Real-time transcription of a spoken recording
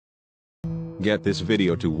Get this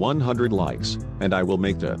video to 100 likes, and I will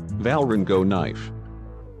make the Valorant Go knife.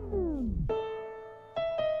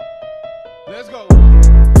 Let's go.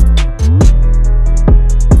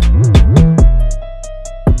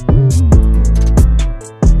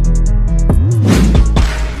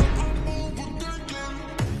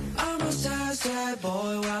 I'm a sad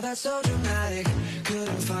boy, wow, that's so dramatic.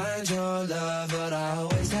 Couldn't find your love, but I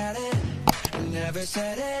always had it. Never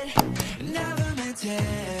said it, never meant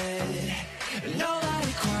it.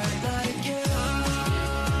 Nobody quite like you.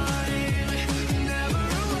 I'm never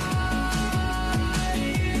arrived,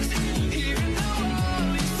 even though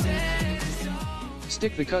all we said is all.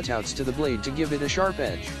 Stick the cutouts to the blade to give it a sharp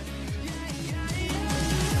edge.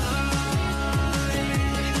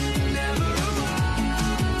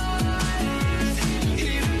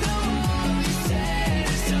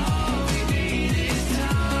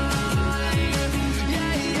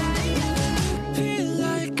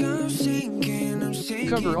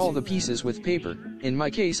 Cover all the pieces with paper. In my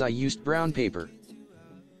case I used brown paper.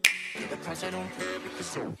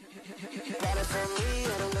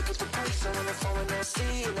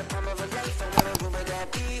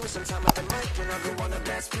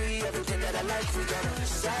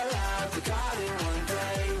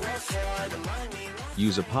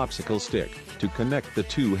 Use a popsicle stick to connect the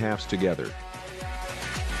two halves together.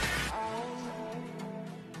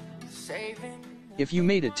 If you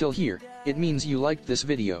made it till here, it means you liked this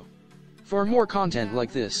video. For more content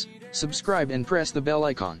like this, subscribe and press the bell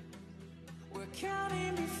icon. We're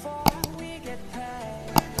counting before we get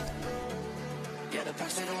paid. Yeah, the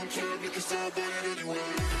past, I don't care because I'll do it anyway.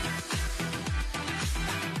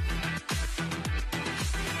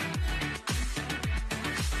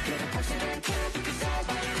 Yeah, the past, I don't care because I'll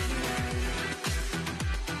buy it anyway.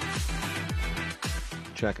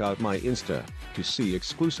 Check out my Insta to see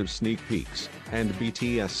exclusive sneak peeks and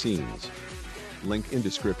BTS scenes. Link in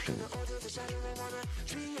description.